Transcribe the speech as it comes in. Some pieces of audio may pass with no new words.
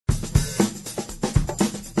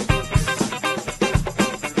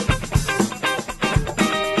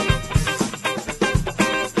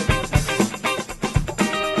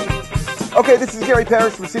Okay, this is Jerry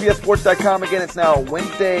Parrish from CBSSports.com. Again, it's now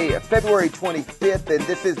Wednesday, February 25th, and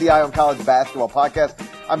this is the Eye on College Basketball Podcast.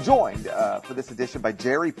 I'm joined for this edition by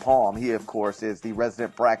Jerry Palm. He, of course, is the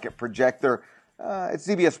resident bracket projector at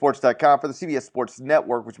CBSSports.com for the CBS Sports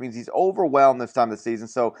Network, which means he's overwhelmed this time of the season.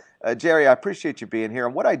 So, Jerry, I appreciate you being here.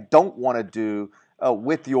 And what I don't want to do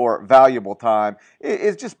with your valuable time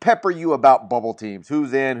is just pepper you about bubble teams,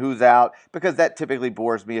 who's in, who's out, because that typically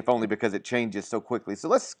bores me, if only because it changes so quickly. So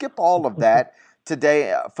let's skip all of that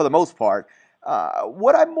today for the most part.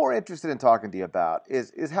 What I'm more interested in talking to you about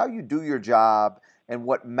is how you do your job and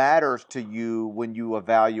what matters to you when you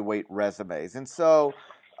evaluate resumes. And so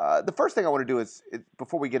the first thing I want to do is,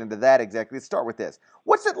 before we get into that exactly, let's start with this.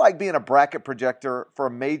 What's it like being a bracket projector for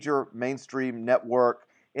a major mainstream network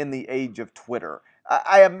in the age of Twitter?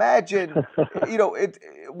 I imagine,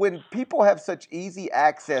 when people have such easy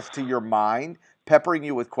access to your mind, peppering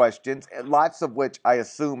you with questions, lots of which I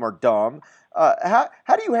assume are dumb, how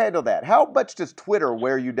do you handle that? How much does Twitter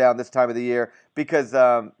wear you down this time of the year? Because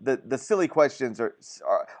the silly questions are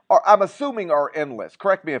I'm assuming, are endless.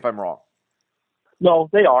 Correct me if I'm wrong. No,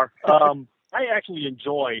 they are. I actually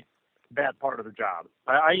enjoy that part of the job.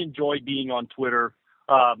 I enjoy being on Twitter.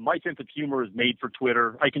 My sense of humor is made for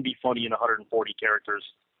Twitter. I can be funny in 140 characters.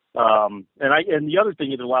 And the other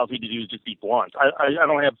thing it allows me to do is just be blunt. I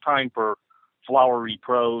don't have time for flowery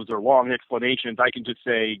prose or long explanations. I can just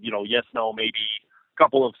say, yes, no, maybe a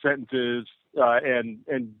couple of sentences, and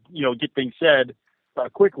get things said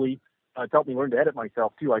quickly. It's helped me learn to edit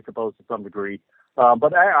myself too, I suppose, to some degree.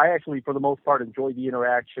 But I actually, for the most part, enjoy the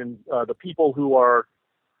interaction. The people who are,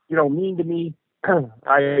 mean to me,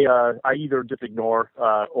 I either just ignore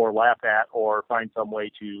or laugh at or find some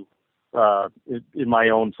way to, in my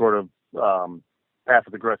own sort of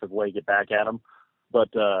passive-aggressive way, get back at them. But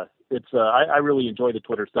I really enjoy the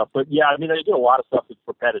Twitter stuff. But, yeah, I do a lot of stuff that's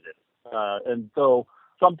repetitive. And so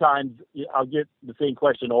sometimes I'll get the same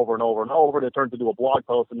question over and over and over, and it turns into a blog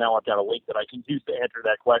post, and now I've got a link that I can use to answer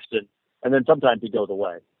that question. And then sometimes it goes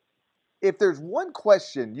away. If there's one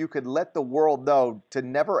question you could let the world know to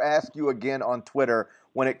never ask you again on Twitter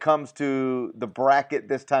when it comes to the bracket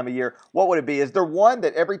this time of year, what would it be? Is there one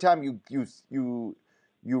that every time you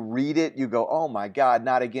read it, you go, oh my God,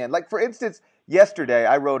 not again? Like, for instance, yesterday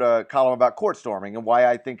I wrote a column about court storming and why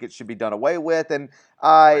I think it should be done away with. And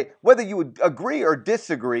whether you would agree or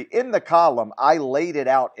disagree, in the column, I laid it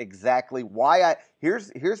out exactly why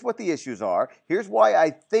here's what the issues are. Here's why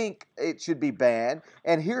I think it should be banned.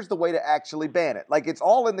 And here's the way to actually ban it. Like, it's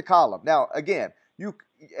all in the column. Now, again,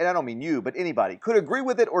 and I don't mean you, but anybody could agree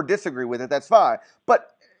with it or disagree with it. That's fine.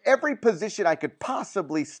 But every position I could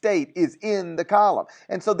possibly state is in the column.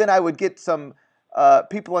 And so then I would get some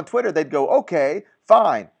people on Twitter, they'd go, okay,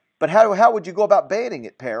 fine. But how would you go about banning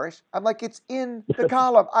it, Parrish? I'm like, it's in the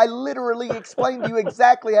column. I literally explained to you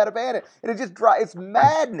exactly how to ban it. And it's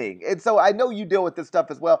maddening. And so I know you deal with this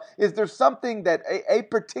stuff as well. Is there something that a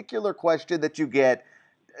particular question that you get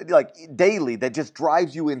like daily that just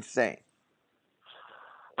drives you insane?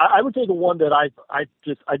 I would say the one that I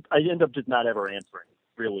end up just not ever answering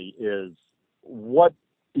really is what,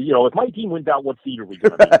 if my team wins out, what seed are we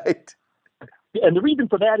going to be? Right. And the reason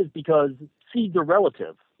for that is because seeds are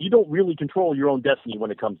relative. You don't really control your own destiny when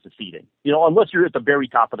it comes to seeding, unless you're at the very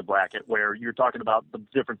top of the bracket where you're talking about the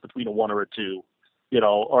difference between a 1 or a 2,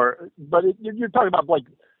 but you're talking about, like,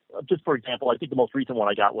 just for example, I think the most recent one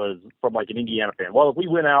I got was from like an Indiana fan. Well, if we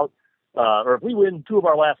win out, or if we win 2 of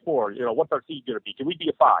our last 4, what's our seed going to be? Can we be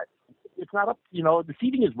a 5? It's not up, the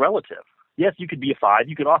seeding is relative. Yes, you could be a 5.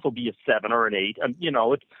 You could also be a 7 or an 8. And,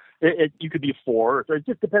 you could be a 4. So it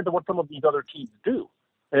just depends on what some of these other teams do.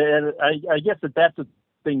 And I guess that's the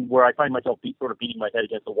thing where I find myself sort of beating my head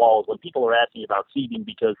against the wall is when people are asking about seeding,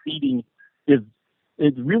 because seeding is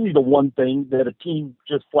really the one thing that a team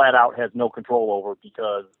just flat out has no control over,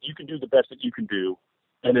 because you can do the best that you can do,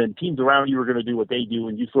 and then teams around you are going to do what they do,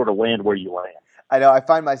 and you sort of land where you land. I know. I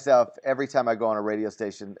find myself every time I go on a radio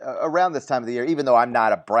station around this time of the year, even though I'm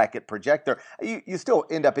not a bracket projector, you still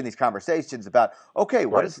end up in these conversations about, okay,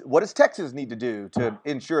 what does Texas need to do to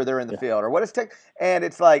ensure they're in the field, or what is Texas? And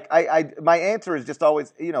it's like my answer is just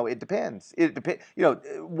always, it depends. It depends.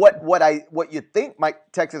 What you think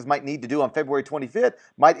Texas might need to do on February 25th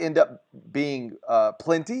might end up being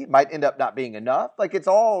plenty, might end up not being enough. Like, it's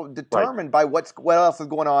all determined by what else is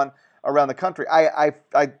going on around the country. I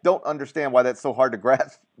don't understand why that's so hard to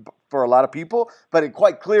grasp for a lot of people, but it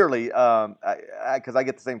quite clearly, because I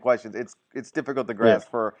get the same questions, it's difficult to grasp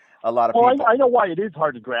for a lot of people. I know why it is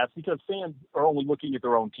hard to grasp, because fans are only looking at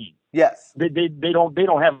their own team. Yes, they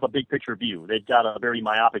don't have a big picture view. They've got a very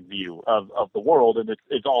myopic view of the world, and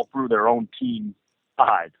it's all through their own team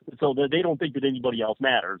eyes. So that they don't think that anybody else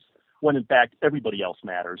matters, when in fact everybody else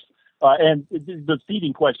matters. And the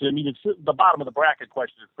seeding question, I mean, it's the bottom of the bracket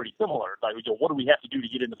question is pretty similar. Like, what do we have to do to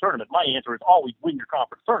get in the tournament? My answer is always win your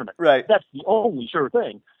conference tournament. Right. That's the only sure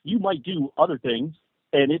thing. You might do other things,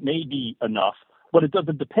 and it may be enough, but it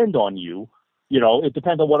doesn't depend on you. It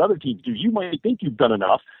depends on what other teams do. You might think you've done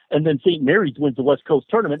enough, and then St. Mary's wins the West Coast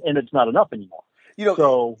tournament, and it's not enough anymore.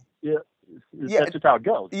 So, that's just how it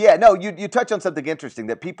goes. Yeah, no, you touch on something interesting,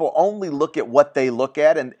 that people only look at what they look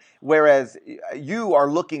at, and whereas you are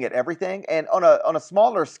looking at everything. And on a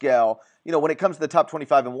smaller scale, when it comes to the top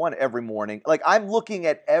 25 and 1 every morning, like, I'm looking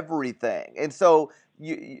at everything. And so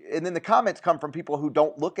and then the comments come from people who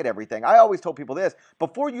don't look at everything. I always told people this: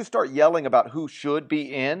 before you start yelling about who should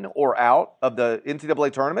be in or out of the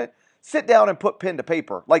NCAA tournament, sit down and put pen to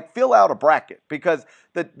paper. Like, fill out a bracket, because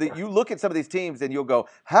you look at some of these teams and you'll go,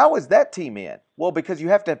 how is that team in? Well, because you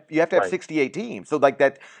have to have Right. 68 teams. So like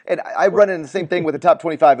that, and I run into the same thing with the top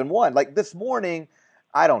 25 and 1. Like this morning,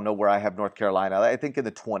 I don't know where I have North Carolina. I think in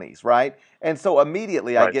the 20s, right? And so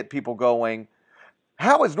immediately I get people going,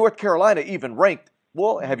 how is North Carolina even ranked?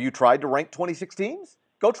 Well, have you tried to rank 26 teams?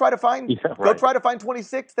 Go try to find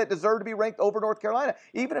 26 that deserve to be ranked over North Carolina.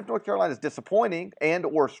 Even if North Carolina is disappointing and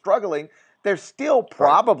or struggling, they're still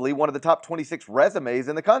probably one of the top 26 resumes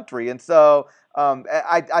in the country. And so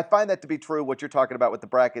I find that to be true, what you're talking about with the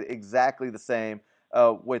bracket, exactly the same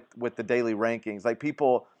with the daily rankings. Like,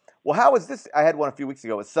 people, well, how is this? I had one a few weeks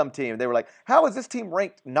ago with some team. They were like, how is this team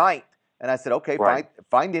ranked 9th? And I said, okay,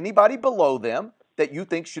 find anybody below them that you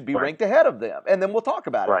think should be ranked ahead of them, and then we'll talk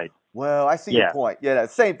about it. Right. Well, I see your point. Yeah,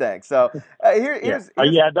 same thing. So here's I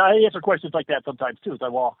answer questions like that sometimes too. It's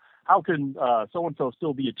like, well, how can so and so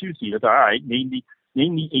still be a 2 seed? It's all right. Name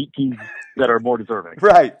me 8 teams that are more deserving.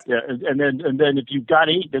 Right. Yeah, and then if you've got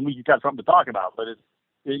 8, then we got something to talk about. But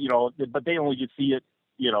but they only just see it.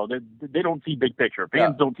 They don't see big picture.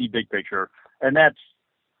 Fans don't see big picture, and that's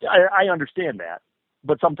I understand that.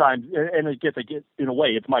 But sometimes, and I guess in a way,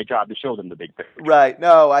 it's my job to show them the big picture. Right.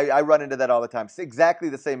 No, I run into that all the time. It's exactly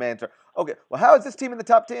the same answer. Okay, well, how is this team in the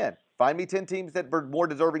top 10? Find me 10 teams that are more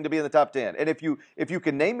deserving to be in the top 10. And if you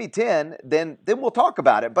can name me 10, then we'll talk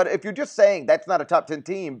about it. But if you're just saying that's not a top 10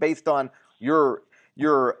 team based on your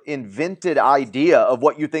invented idea of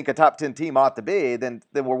what you think a top 10 team ought to be, then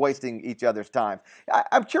we're wasting each other's time.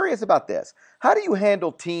 I'm curious about this. How do you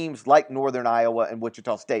handle teams like Northern Iowa and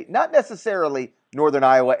Wichita State? Not necessarily Northern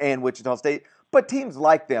Iowa and Wichita State, but teams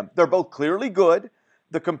like them. They're both clearly good.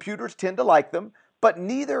 The computers tend to like them, but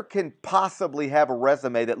neither can possibly have a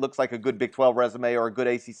resume that looks like a good Big 12 resume or a good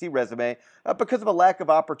ACC resume because of a lack of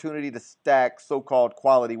opportunity to stack so-called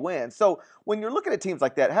quality wins. So when you're looking at teams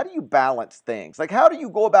like that, how do you balance things? Like, how do you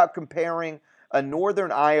go about comparing a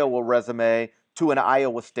Northern Iowa resume to an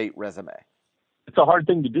Iowa State resume? It's a hard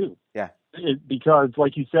thing to do. Yeah. Because,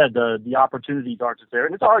 like you said, the opportunities aren't just there.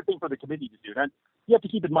 And it's a hard thing for the committee to do. And you have to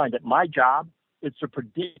keep in mind that my job is to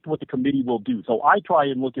predict what the committee will do. So I try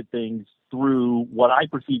and look at things through what I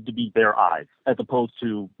perceive to be their eyes, as opposed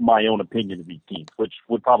to my own opinion of these teams, which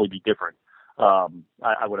would probably be different.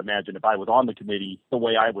 I would imagine if I was on the committee, the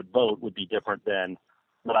way I would vote would be different than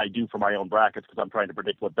what I do for my own brackets, because I'm trying to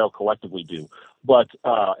predict what they'll collectively do. But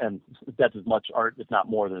and that's as much art, if not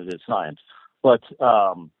more, than it is science. But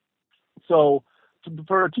so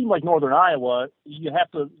for a team like Northern Iowa,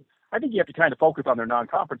 I think you have to kind of focus on their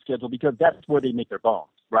non-conference schedule, because that's where they make their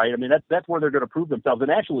bones, right? I mean, that's where they're going to prove themselves.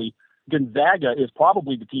 And actually, Gonzaga is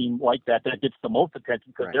probably the team like that gets the most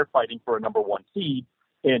attention, because they're fighting for a number 1 seed.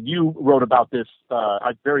 And you wrote about this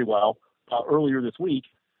very well earlier this week.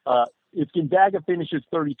 If Gonzaga finishes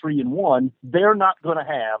 33-1, they're not going to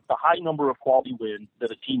have the high number of quality wins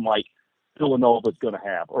that a team like Villanova is going to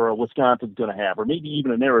have, or a Wisconsin's going to have, or maybe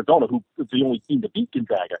even an Arizona, who is the only team to beat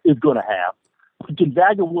Gonzaga, is going to have.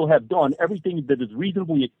 Gonzaga will have done everything that is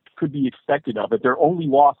reasonably could be expected of it. Their only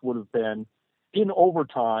loss would have been in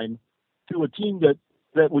overtime to a team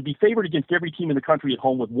that would be favored against every team in the country at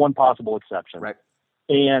home, with one possible exception. Right.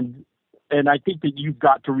 And I think that you've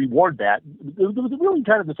got to reward that. There was really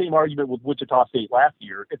kind of the same argument with Wichita State last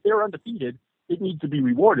year. If they're undefeated, it needs to be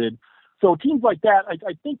rewarded. So teams like that,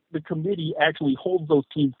 I think the committee actually holds those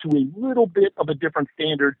teams to a little bit of a different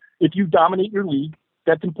standard. If you dominate your league,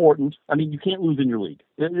 that's important. I mean, you can't lose in your league.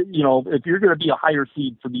 If you're going to be a higher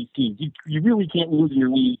seed for these teams, you really can't lose in your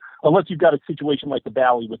league unless you've got a situation like the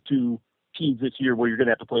Valley with 2 teams this year where you're going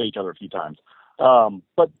to have to play each other a few times.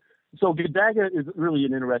 So Gonzaga is really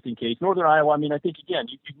an interesting case. Northern Iowa, I mean, I think, again,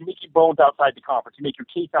 you make your bones outside the conference. You make your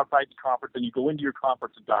case outside the conference, and you go into your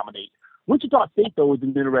conference and dominate. Wichita State, though, is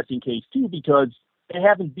an interesting case, too, because they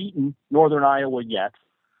haven't beaten Northern Iowa yet.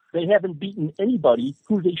 they haven't beaten anybody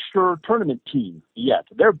who's a sure tournament team yet.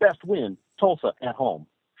 Their best win, Tulsa at home,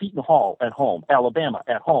 Seton Hall at home, Alabama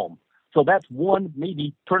at home. So that's one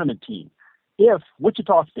maybe tournament team. If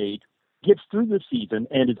Wichita State gets through this season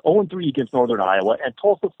and is 0-3 against Northern Iowa and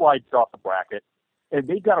Tulsa slides off the bracket and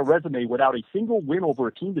they've got a resume without a single win over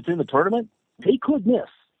a team that's in the tournament, they could miss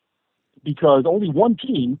because only one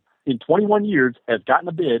team in 21 years has gotten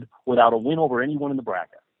a bid without a win over anyone in the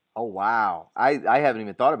bracket. Oh, wow. I haven't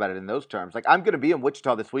even thought about it in those terms. Like, I'm going to be in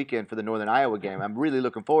Wichita this weekend for the Northern Iowa game. I'm really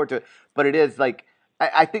looking forward to it. But it is like,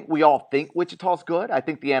 I think we all think Wichita's good. I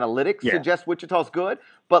think the analytics suggest Wichita's good.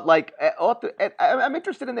 But, like, I'm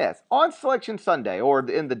interested in this. On Selection Sunday or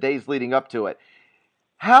in the days leading up to it,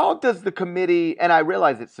 how does the committee, and I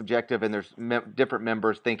realize it's subjective and there's different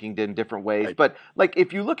members thinking in different ways, right. But, like,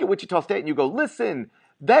 if you look at Wichita State and you go, listen,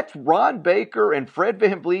 that's Ron Baker and Fred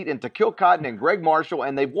VanVleet and Takil Cotton and Greg Marshall,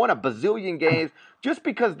 and they've won a bazillion games. Just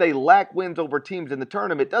because they lack wins over teams in the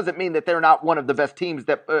tournament doesn't mean that they're not one of the best teams,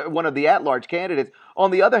 that one of the at-large candidates.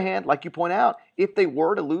 On the other hand, like you point out, if they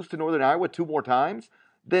were to lose to Northern Iowa 2 more times,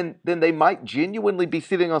 then they might genuinely be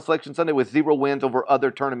sitting on Selection Sunday with 0 wins over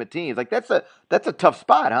other tournament teams. Like that's a tough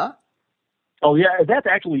spot, huh? Oh yeah, that's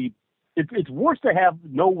actually it's worse to have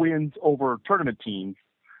no wins over tournament teams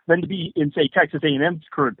than to be in, say, Texas A&M's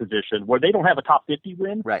current position where they don't have a top 50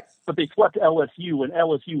 win, right? But they swept LSU, and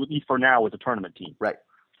LSU, at least for now, is a tournament team, right?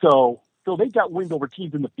 So they've got wins over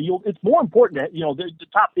teams in the field. It's more important that, the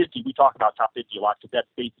top 50, we talk about top 50 a lot because that's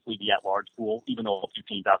basically the at-large pool, even though a few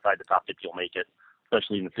teams outside the top 50 will make it,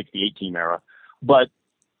 especially in the 68-team era. But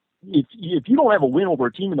if you don't have a win over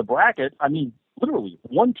a team in the bracket, I mean, literally,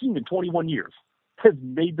 one team in 21 years has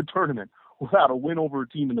made the tournament without a win over a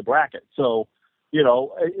team in the bracket. So,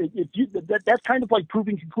 that's kind of like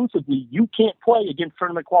proving conclusively you can't play against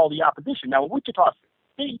tournament quality opposition. Now, Wichita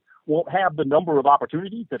State won't have the number of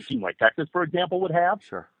opportunities that a team like Texas, for example, would have.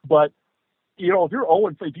 Sure. But, if you're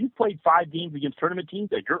 0-5, if you've played 5 games against tournament teams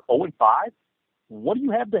and you're 0-5, what do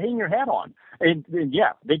you have to hang your hat on? And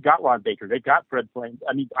yeah, they've got Ron Baker. They've got Fred Flames.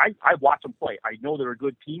 I mean, I watch them play. I know they're a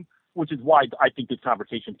good team, which is why I think this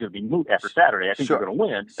conversation is going to be moot after Saturday. I think they're going to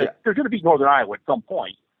win. Yeah. They're going to beat Northern Iowa at some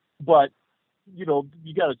point. But, you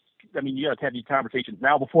got to have these conversations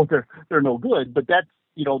now before they're no good. But that's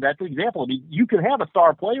the example. I mean, you can have a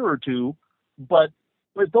star player or two, but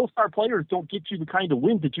if those star players don't get you the kind of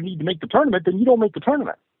wins that you need to make the tournament, then you don't make the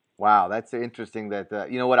tournament. Wow, that's interesting.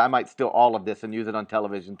 That you know what, I might steal all of this and use it on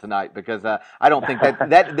television tonight because I don't think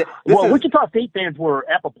that Wichita State fans were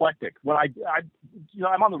apoplectic when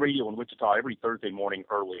I'm on the radio in Wichita every Thursday morning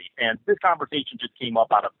early, and this conversation just came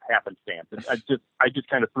up out of happenstance. And I just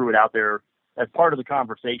kind of threw it out there as part of the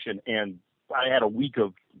conversation, and I had a week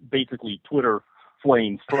of basically Twitter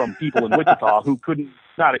flames from people in Wichita who couldn't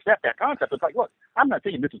not accept that concept. It's like, look, I'm not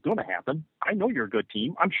saying this is going to happen. I know you're a good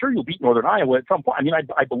team. I'm sure you'll beat Northern Iowa at some point. I mean,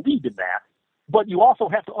 I believe in that. But you also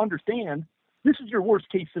have to understand this is your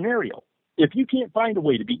worst case scenario. If you can't find a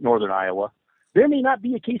way to beat Northern Iowa, there may not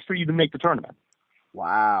be a case for you to make the tournament.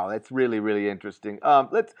 Wow, that's really, really interesting.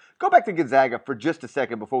 Let's go back to Gonzaga for just a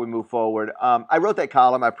second before we move forward. I wrote that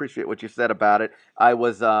column. I appreciate what you said about it.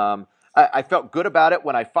 I felt good about it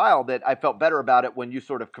when I filed it. I felt better about it when you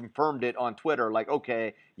sort of confirmed it on Twitter, like,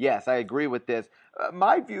 okay, yes, I agree with this.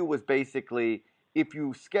 My view was basically if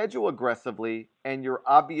you schedule aggressively and you're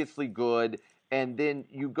obviously good and then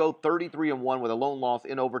you go 33-1 with a lone loss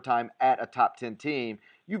in overtime at a top 10 team,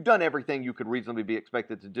 you've done everything you could reasonably be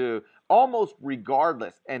expected to do, almost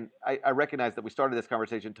regardless. And I recognize that we started this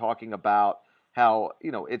conversation talking about how,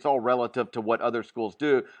 it's all relative to what other schools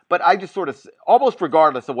do. But I just sort of, almost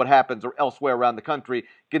regardless of what happens or elsewhere around the country,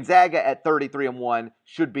 Gonzaga at 33-1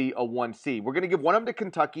 should be a 1 seed. We're going to give one of them to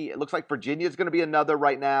Kentucky. It looks like Virginia is going to be another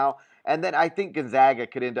right now. And then I think Gonzaga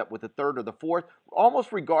could end up with the 3rd or the 4th,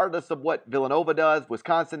 almost regardless of what Villanova does,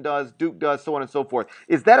 Wisconsin does, Duke does, so on and so forth.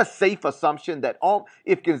 Is that a safe assumption that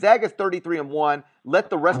if Gonzaga's 33-1, let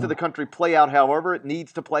the rest of the country play out however it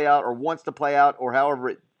needs to play out or wants to play out or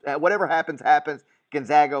however whatever happens,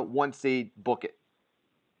 Gonzaga, 1 seed, book it?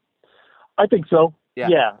 I think so.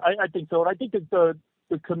 Yeah, I think so. And I think that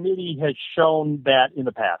the committee has shown that in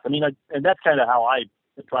the past. I mean, and that's kind of how I'm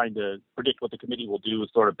trying to predict what the committee will do, is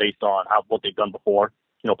sort of based on what they've done before,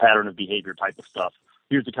 pattern of behavior type of stuff.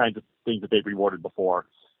 Here's the kinds of things that they've rewarded before.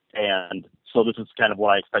 And so this is kind of what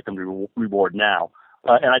I expect them to reward now.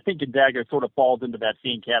 And I think Gonzaga sort of falls into that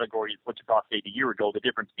same category as Wichita State a year ago, the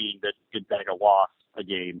difference being that Gonzaga lost a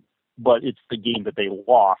game, but it's the game that they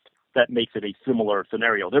lost that makes it a similar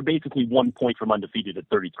scenario. They're basically 1 point from undefeated at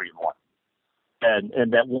 33-1.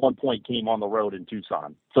 And that 1 point came on the road in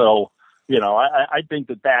Tucson. So, I think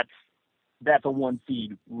that's that's a one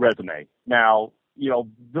seed resume. Now,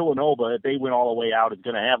 Villanova, if they win all the way out, is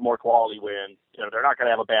going to have more quality wins. They're not going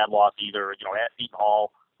to have a bad loss either. At Seton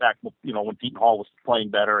Hall, back, when Seton Hall was playing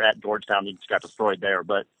better at Georgetown, he just got destroyed there.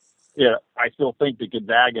 But yeah, I still think that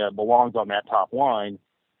Gonzaga belongs on that top line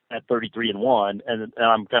at 33-1, and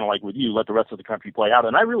I'm kind of like with you, let the rest of the country play out.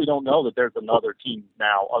 And I really don't know that there's another team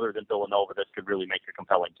now other than Villanova that could really make a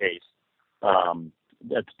compelling case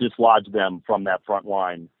that's dislodged them from that front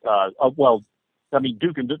line.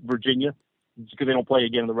 Duke and Virginia, because they don't play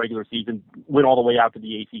again in the regular season, went all the way out to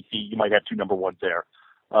the ACC. You might have two number ones there.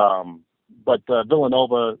 But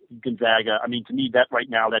Villanova, Gonzaga, to me, that right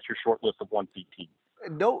now, that's your short list of one seed teams.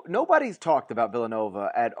 Nobody's talked about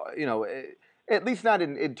Villanova at least not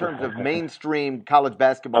in terms of mainstream college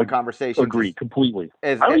basketball conversations. Agree completely.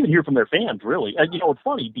 I don't even hear from their fans, really. And, it's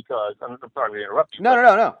funny because, I'm sorry to interrupt you.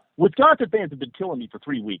 No. Wisconsin fans have been killing me for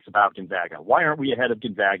 3 weeks about Gonzaga. Why aren't we ahead of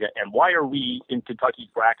Gonzaga? And why are we in Kentucky's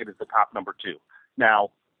bracket as the top number 2?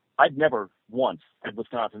 Now, I've never once had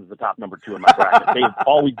Wisconsin as the top number 2 in my bracket. They've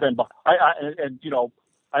always been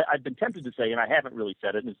I've been tempted to say, and I haven't really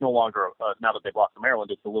said it, and it's no longer, now that they've lost to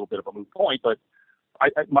Maryland, it's a little bit of a moot point, but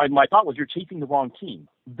my thought was you're chasing the wrong team.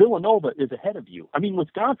 Villanova is ahead of you.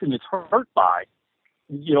 Wisconsin is hurt by,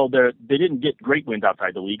 they didn't get great wins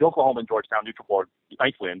outside the league. Oklahoma and Georgetown, neutral board,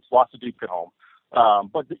 nice wins, lost to Duke at home.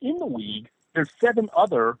 But in the league, there's 7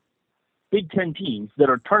 other Big Ten teams that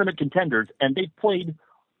are tournament contenders, and they've played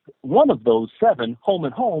one of those 7 home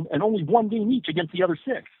and home, and only one game each against the other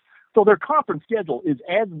 6. So their conference schedule is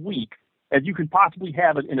as weak as you can possibly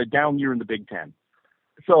have it in a down year in the Big Ten.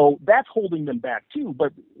 So that's holding them back too.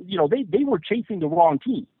 But they were chasing the wrong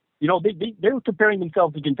team. They were comparing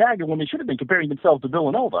themselves to Gonzaga when they should have been comparing themselves to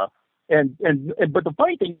Villanova. But the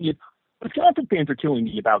funny thing is, Wisconsin fans are killing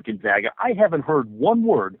me about Gonzaga. I haven't heard one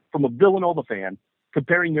word from a Villanova fan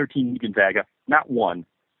comparing their team to Gonzaga, not one,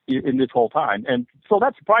 in this whole time. And so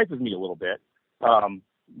that surprises me a little bit.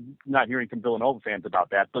 Not hearing from Villanova fans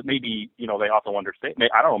about that, but maybe, they also understand.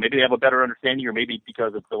 I don't know. Maybe they have a better understanding, or maybe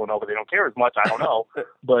because it's Villanova, they don't care as much. I don't know.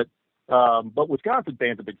 But Wisconsin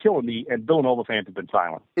fans have been killing me, and Villanova fans have been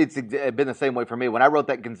silent. It's been the same way for me. When I wrote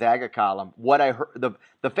that Gonzaga column, what I heard,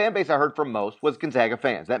 the fan base I heard from most was Gonzaga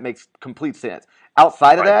fans. That makes complete sense.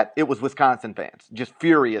 Outside of that, it was Wisconsin fans, just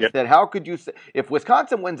furious that how could you say, if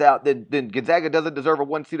Wisconsin wins out, then Gonzaga doesn't deserve a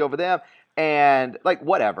 1 seed over them. And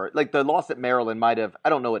whatever, the loss at Maryland might have, I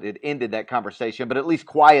don't know, it ended that conversation, but at least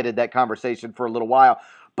quieted that conversation for a little while.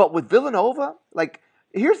 But with Villanova,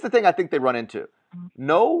 here's the thing I think they run into.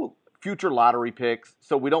 No future lottery picks,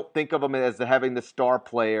 so we don't think of them as having the star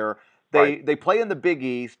player. They play in the Big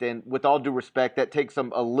East, and with all due respect, that takes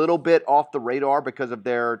them a little bit off the radar because of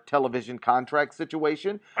their television contract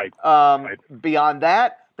situation. Beyond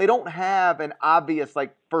that, they don't have an obvious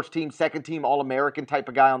first team, second team, All-American type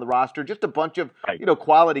of guy on the roster. Just a bunch of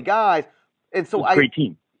quality guys. And so great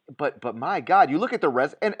team. But my God, you look at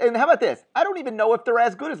the and how about this? I don't even know if they're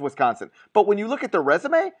as good as Wisconsin. But when you look at their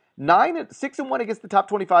resume, 6-1 against the top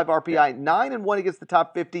 25 RPI, 9-1 against the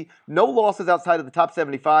top 50, no losses outside of the top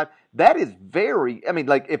 75. That is very.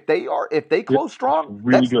 If they close strong,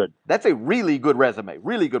 really good. That's a really good resume.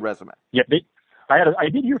 Really good resume. Yeah. I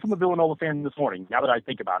did hear from a Villanova fan this morning, now that I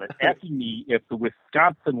think about it, asking me if the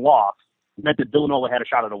Wisconsin loss meant that Villanova had a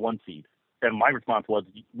shot at a 1 seed. And my response was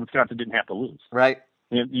Wisconsin didn't have to lose. Right.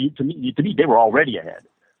 To me, they were already ahead.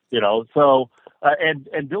 So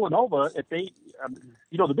and Villanova, if they,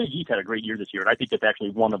 the Big East had a great year this year, and I think it's actually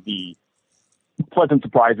one of the pleasant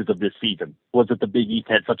surprises of this season was that the Big East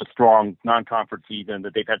had such a strong non-conference season,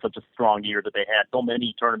 that they've had such a strong year, that they had so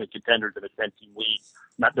many tournament contenders in a 10-team league.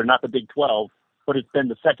 They're not the Big 12. But it's been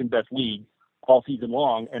the second best league all season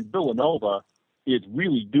long, and Villanova is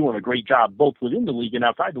really doing a great job both within the league and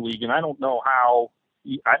outside the league. And I don't know how.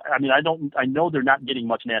 I know they're not getting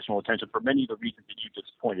much national attention for many of the reasons that you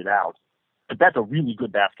just pointed out. But that's a really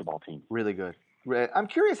good basketball team. Really good. I'm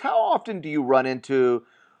curious, how often do you run into,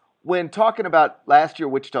 when talking about last year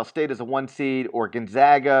Wichita State as a 1 seed or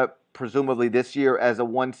Gonzaga presumably this year as a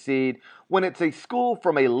 1 seed, when it's a school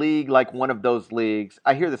from a league like one of those leagues?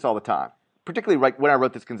 I hear this all the time. Particularly when I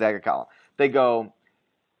wrote this Gonzaga column, they go,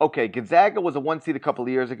 okay, Gonzaga was a 1 seed a couple of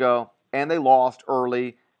years ago, and they lost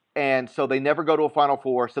early, and so they never go to a Final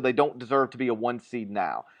Four, so they don't deserve to be a 1 seed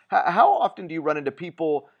now. How often do you run into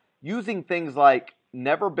people using things like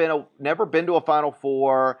never been to a Final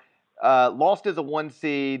Four, lost as a 1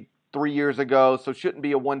 seed 3 years ago, so shouldn't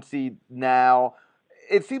be a 1 seed now?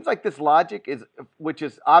 It seems like this logic which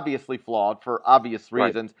is obviously flawed for obvious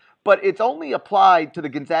reasons, but it's only applied to the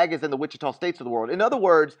Gonzagas and the Wichita States of the world. In other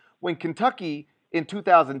words, when Kentucky in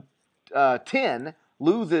 2010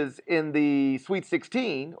 loses in the Sweet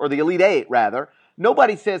 16, or the Elite Eight, rather,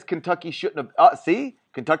 nobody says Kentucky shouldn't have,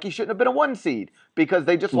 Kentucky shouldn't have been a 1 seed because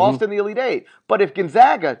they just lost in the Elite Eight. But if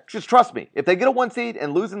Gonzaga, just trust me, if they get a 1 seed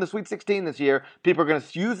and lose in the Sweet 16 this year, people are going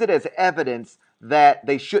to use it as evidence that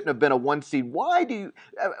they shouldn't have been a 1 seed. Why do you,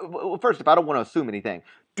 well, first, if I don't want to assume anything,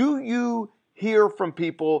 do you hear from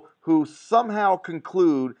people who somehow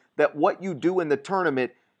conclude that what you do in the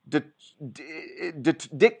tournament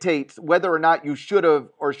dictates whether or not you should have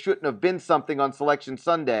or shouldn't have been something on Selection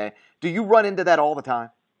Sunday? Do you run into that all the time?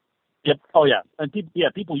 Yep. Oh, yeah. And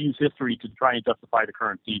people use history to try and justify the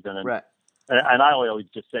current season. And, right. And I always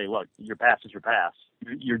just say, look, your past is your past.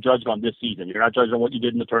 You're judged on this season. You're not judged on what you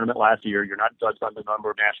did in the tournament last year. You're not judged on the number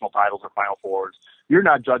of national titles or Final Fours. You're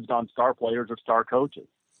not judged on star players or star coaches.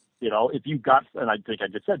 If you've got, and I think I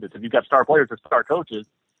just said this, if you've got star players or star coaches,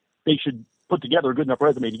 they should put together a good enough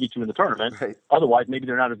resume to get you in the tournament. Right. Otherwise, maybe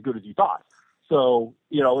they're not as good as you thought. So,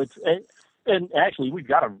 and actually, we've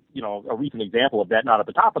got a recent example of that, not at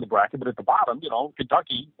the top of the bracket, but at the bottom.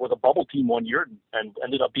 Kentucky was a bubble team one year and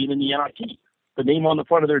ended up being in the NIT. The name on the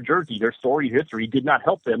front of their jersey, their storied history, did not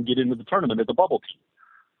help them get into the tournament as a bubble team.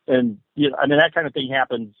 And that kind of thing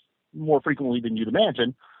happens more frequently than you'd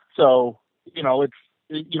imagine. So,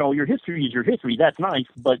 your history is your history. That's nice,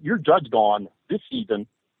 but you're judged on this season,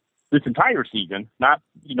 this entire season, not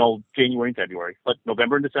January and February, but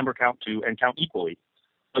November and December count too and count equally.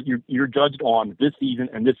 But you're judged on this season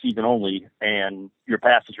and this season only, and your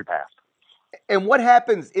past is your past. And what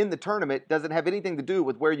happens in the tournament doesn't have anything to do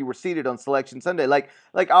with where you were seated on Selection Sunday.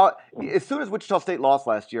 As soon as Wichita State lost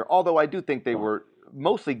last year, although I do think they were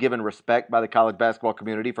mostly given respect by the college basketball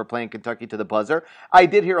community for playing Kentucky to the buzzer, I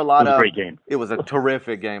did hear a lot of. It was a great game. It was a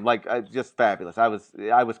terrific game, just fabulous. I was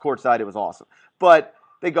courtside. It was awesome, but.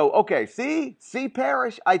 They go, okay, see,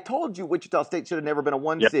 Parrish, I told you Wichita State should have never been a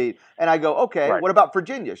 1 seed. And I go, okay, right. What about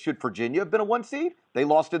Virginia? Should Virginia have been a 1 seed? They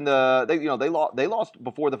lost they lost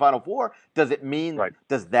before the Final Four. Does that mean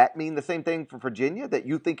the same thing for Virginia that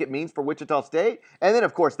you think it means for Wichita State? And then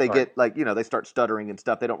of course they get they start stuttering and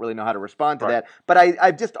stuff. They don't really know how to respond to that. But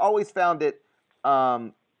I've just always found it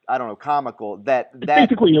comical that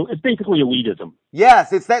it's basically elitism.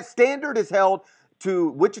 Yes, it's that standard is held to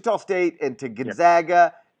Wichita State and to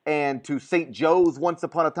Gonzaga and to St. Joe's once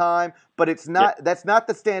upon a time, but it's not. That's not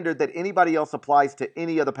the standard that anybody else applies to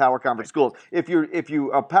any other power conference schools. If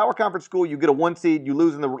you a power conference school, you get a 1 seed, you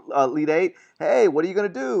lose in the Elite Eight. Hey, what are you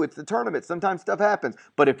going to do? It's the tournament. Sometimes stuff happens.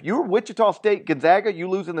 But if you're Wichita State, Gonzaga, you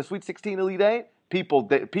lose in the Sweet 16 Elite Eight.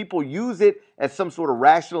 People use it as some sort of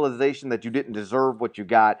rationalization that you didn't deserve what you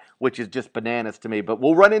got, which is just bananas to me. But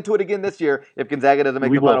we'll run into it again this year if Gonzaga doesn't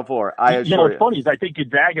make the Final Four. I assure you. What's funny is I think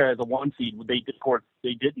Gonzaga as a 1 seed, they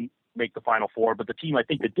didn't make the Final Four, but the team I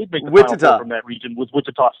think that did make the Final Four from that region was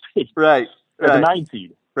Wichita State. Right. As a 9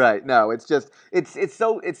 seed. Right. No, it's just it's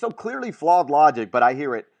so clearly flawed logic, but I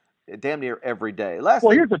hear it damn near every day.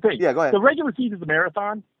 Here's the thing. Yeah, go ahead. The regular season is a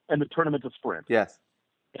marathon, and the tournament's a sprint. Yes.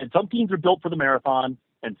 And some teams are built for the marathon,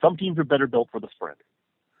 and some teams are better built for the sprint.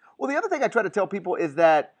 Well, the other thing I try to tell people is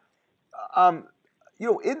that, in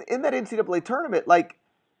that NCAA tournament,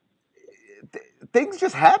 things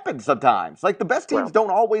just happen sometimes. The best teams don't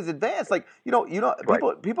always advance.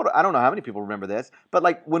 People. I don't know how many people remember this,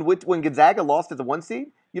 but when Gonzaga lost as a 1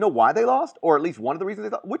 seed, you know why they lost, or at least one of the reasons they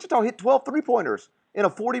lost. Wichita hit 12 3-pointers in a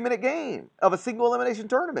 40-minute game of a single elimination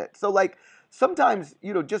tournament. So sometimes,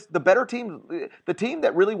 just the better team, the team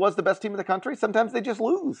that really was the best team in the country, sometimes they just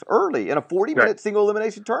lose early in a 40-minute single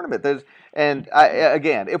elimination tournament.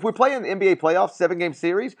 Again, if we're playing the NBA playoffs, 7-game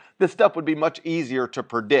series, this stuff would be much easier to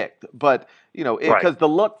predict. But, because the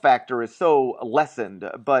luck factor is so lessened.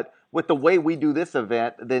 But with the way we do this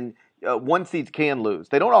event, then 1 seeds can lose.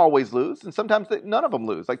 They don't always lose, and sometimes none of them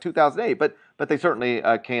lose, like 2008, but they certainly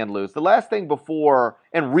can lose. The last thing before,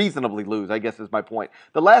 and reasonably lose, I guess is my point.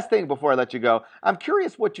 The last thing before I let you go, I'm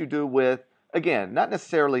curious what you do with, again, not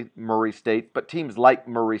necessarily Murray State, but teams like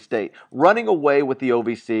Murray State, running away with the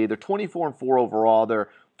OVC. They're 24-4 overall. They're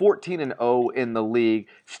 14-0 in the league.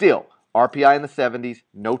 Still, RPI in the 70s,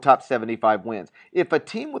 no top 75 wins. If a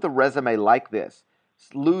team with a resume like this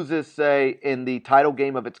loses, say, in the title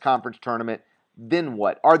game of its conference tournament, then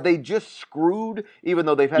what? Are they just screwed, even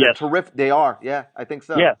though they've had a terrific... They are, yeah, I think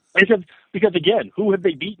so. Yeah, because again, who have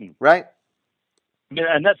they beaten? Right.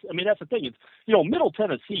 And that's the thing. It's, Middle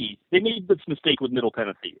Tennessee, they made this mistake with Middle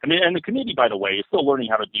Tennessee. And the committee, by the way, is still learning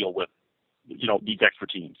how to deal with, these extra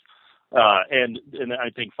teams. And I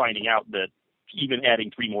think finding out that even adding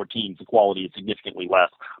 3 more teams, the quality is significantly less.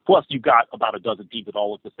 Plus, you've got about a dozen teams that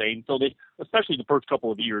all look the same. So they, especially the first couple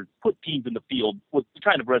of years, put teams in the field with the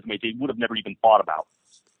kind of resume they would have never even thought about.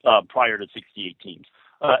 prior to 68 teams.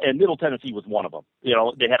 And Middle Tennessee was one of them. You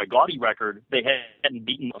know, they had a gaudy record. They hadn't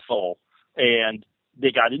beaten a soul, and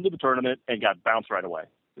they got into the tournament and got bounced right away.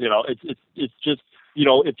 You know, it's just, you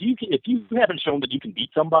know, if you haven't shown that you can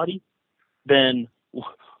beat somebody, then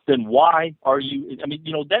why are you? I mean,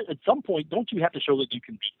 you know, that at some point, don't you have to show that you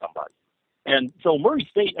can beat somebody? And so Murray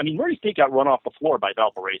State got run off the floor by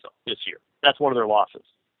Valparaiso this year. That's one of their losses.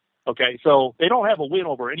 Okay, so they don't have a win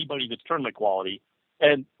over anybody that's tournament quality.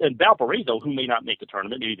 And Valparaiso, who may not make the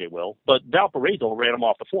tournament, maybe they will, but Valparaiso ran them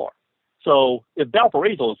off the floor. So if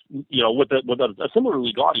Valparaiso, you know, with a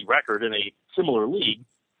similarly gaudy record in a similar league,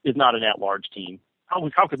 is not an at-large team,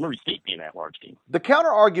 how could Murray State be an at-large team? The counter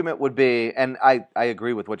argument would be, and I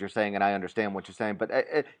agree with what you're saying, and I understand what you're saying, but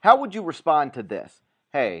how would you respond to this?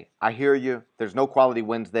 Hey, I hear you. There's no quality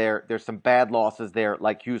wins there. There's some bad losses there,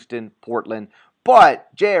 like Houston, Portland.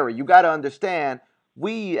 But, Jerry, you got to understand,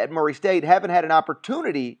 we at Murray State haven't had an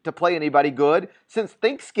opportunity to play anybody good since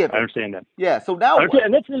Thanksgiving. I understand that. Yeah, so now what?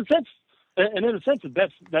 And that's in a sense,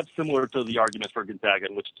 that's similar to the arguments for Gonzaga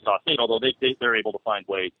and Wichita State, although they're able to find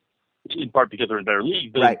ways, in part because they're in better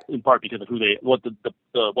leagues, but right. in part because of what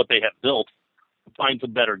they have built, find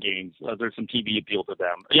some better games. There's some TV appeal to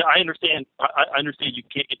them. Yeah, I understand. I understand you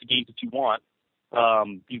can't get the games that you want.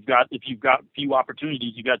 If you've got few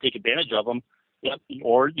opportunities, you've got to take advantage of them. Yeah,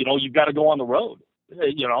 or you've got to go on the road.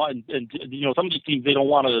 And some of these teams, they don't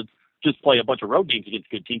want to just play a bunch of road games against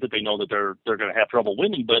good teams that they know that they're going to have trouble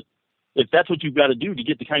winning. But if that's what you've got to do to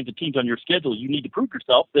get the kinds of teams on your schedule you need to prove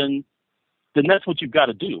yourself, then that's what you've got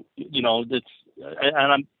to do. I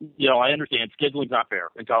understand scheduling's not fair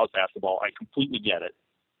in college basketball. I completely get it.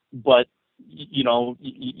 But,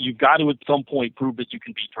 you've got to at some point prove that you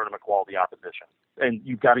can beat tournament quality opposition. And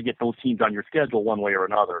you've got to get those teams on your schedule one way or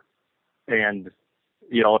another. And,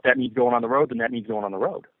 if that means going on the road, then that means going on the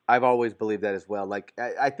road. I've always believed that as well. Like,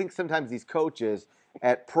 I think sometimes these coaches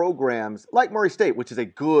at programs like Murray State, which is a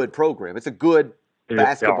good program, it's a good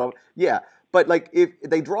basketball. Yeah. But, like, if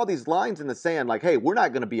they draw these lines in the sand, like, hey, we're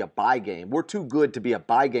not going to be a buy game. We're too good to be a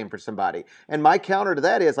buy game for somebody. And my counter to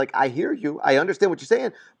that is, like, I hear you. I understand what you're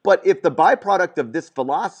saying. But if the byproduct of this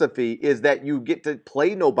philosophy is that you get to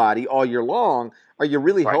play nobody all year long, are you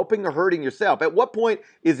really helping or hurting yourself? At what point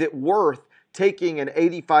is it worth taking an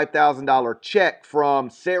 $85,000 check from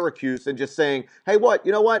Syracuse and just saying, hey,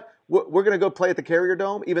 you know what? We're going to go play at the Carrier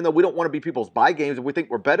Dome, even though we don't want to be people's buy games and we think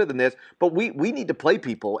we're better than this. But we need to play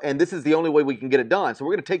people, and this is the only way we can get it done. So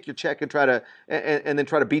we're going to take your check and try to and then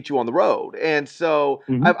try to beat you on the road. And so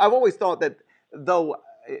I've always thought that, though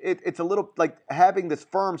it's a little like having this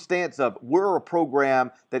firm stance of we're a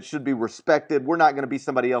program that should be respected. We're not going to be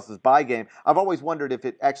somebody else's buy game. I've always wondered if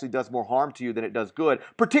it actually does more harm to you than it does good,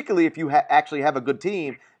 particularly if you actually have a good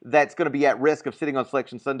team that's going to be at risk of sitting on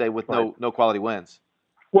Selection Sunday with no quality wins.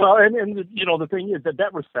 Well, and the thing is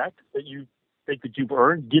that respect that you think that you've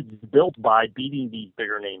earned gets built by beating these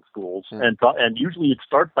bigger name schools, and usually it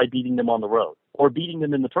starts by beating them on the road or beating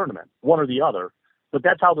them in the tournament, one or the other. But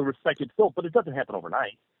that's how the respect gets built. But it doesn't happen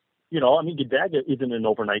overnight. Gonzaga isn't an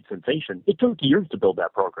overnight sensation. It took years to build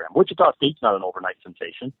that program. Wichita State's not an overnight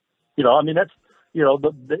sensation.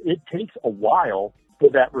 It takes a while for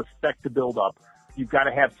that respect to build up. You've got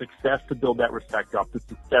to have success to build that respect up. The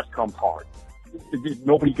success comes hard.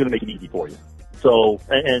 Nobody's going to make it easy for you. So,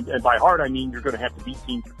 and by hard, I mean you're going to have to beat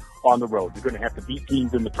teams on the road. You're going to have to beat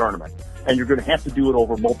teams in the tournament. And you're going to have to do it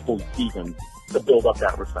over multiple seasons to build up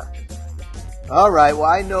that respect. All right. Well,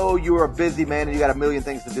 I know you're a busy man and you got a million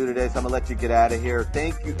things to do today, so I'm going to let you get out of here.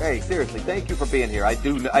 Thank you. Hey, seriously, thank you for being here. I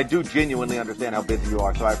do genuinely understand how busy you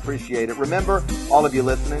are, so I appreciate it. Remember, all of you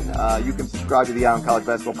listening, you can subscribe to the Eye on College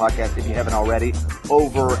Basketball Podcast if you haven't already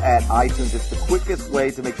over at iTunes. It's the quickest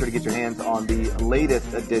way to make sure to get your hands on the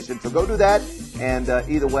latest edition. So go do that. And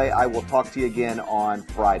either way, I will talk to you again on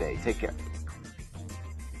Friday. Take care.